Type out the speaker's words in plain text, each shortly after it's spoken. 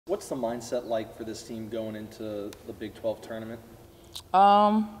What's the mindset like for this team going into the Big 12 tournament?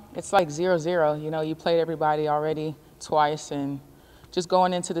 It's like 0-0. You know, you played everybody already twice, and just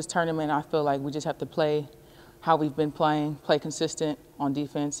going into this tournament, I feel like we just have to play how we've been playing, play consistent on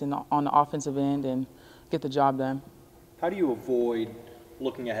defense and on the offensive end, and get the job done. How do you avoid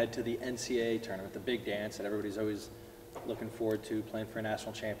looking ahead to the NCAA tournament, the big dance that everybody's always looking forward to, playing for a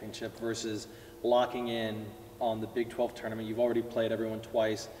national championship, versus locking in on the Big 12 tournament? You've already played everyone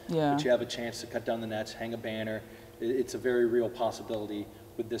twice, but you have a chance to cut down the nets, hang a banner. It's a very real possibility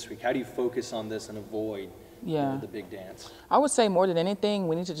with this week. How do you focus on this and avoid the big dance? I would say more than anything,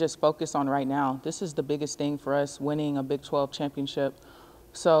 we need to just focus on right now. This is the biggest thing for us, winning a Big 12 championship.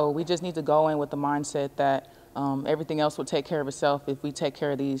 So we just need to go in with the mindset that everything else will take care of itself if we take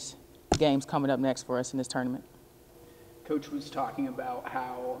care of these games coming up next for us in this tournament. Coach was talking about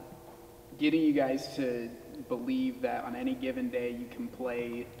how getting you guys to believe that on any given day you can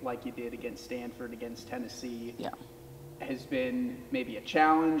play like you did against Stanford, against Tennessee, has been maybe a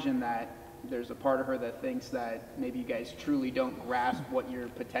challenge, and that there's a part of her that thinks that maybe you guys truly don't grasp what your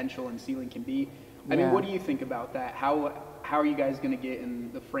potential and ceiling can be. I mean, what do you think about that? How are you guys going to get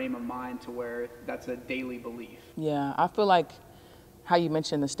in the frame of mind to where that's a daily belief? Yeah, I feel like how you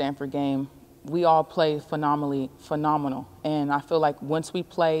mentioned the Stanford game, we all play phenomenal. And I feel like once we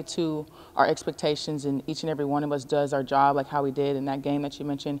play to our expectations and each and every one of us does our job like how we did in that game that you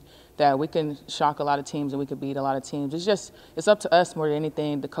mentioned, that we can shock a lot of teams and we could beat a lot of teams. It's up to us more than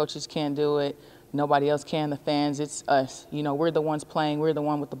anything. The coaches can't do it. Nobody else can, the fans, it's us. You know, we're the ones playing. We're the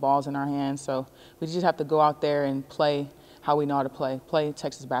one with the balls in our hands. So we just have to go out there and play how we know how to play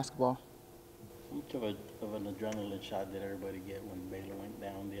Texas basketball. How much of an adrenaline shot did everybody get when Baylor went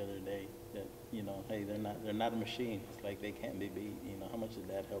down the other day? That, you know, hey, they're not a machine. It's like they can't be beat. You know, how much did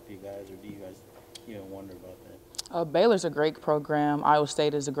that help you guys, or do you guys even wonder about that? Baylor's a great program. Iowa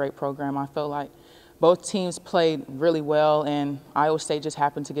State is a great program. I feel like both teams played really well, and Iowa State just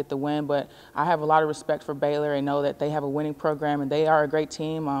happened to get the win. But I have a lot of respect for Baylor and know that they have a winning program, and they are a great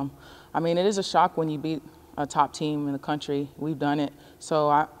team. I mean, it is a shock when you beat a top team in the country. We've done it.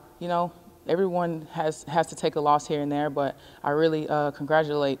 So, you know, everyone has to take a loss here and there, but I really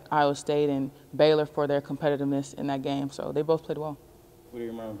congratulate Iowa State and Baylor for their competitiveness in that game. So they both played well. What do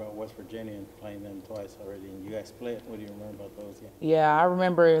you remember about West Virginia and playing them twice already? And you guys split. What do you remember about those games? Yeah, I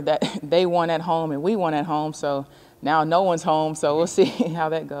remember that they won at home and we won at home. So now no one's home. So we'll see how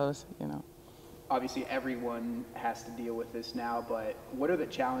that goes. You know. Obviously, everyone has to deal with this now. But what are the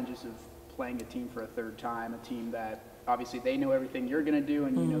challenges of playing a team for a third time? A team that obviously they know everything you're going to do,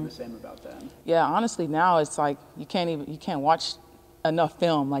 and you know the same about them. Yeah, honestly, now it's like you can't watch enough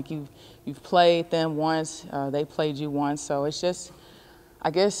film. Like you've played them once, they played you once. So it's just, I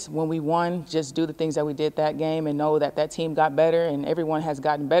guess when we won, just do the things that we did that game and know that that team got better, and everyone has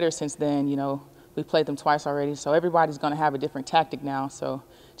gotten better since then. You know, we played them twice already, so everybody's going to have a different tactic now. So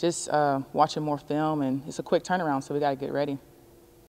just watching more film, and it's a quick turnaround, so we got to get ready.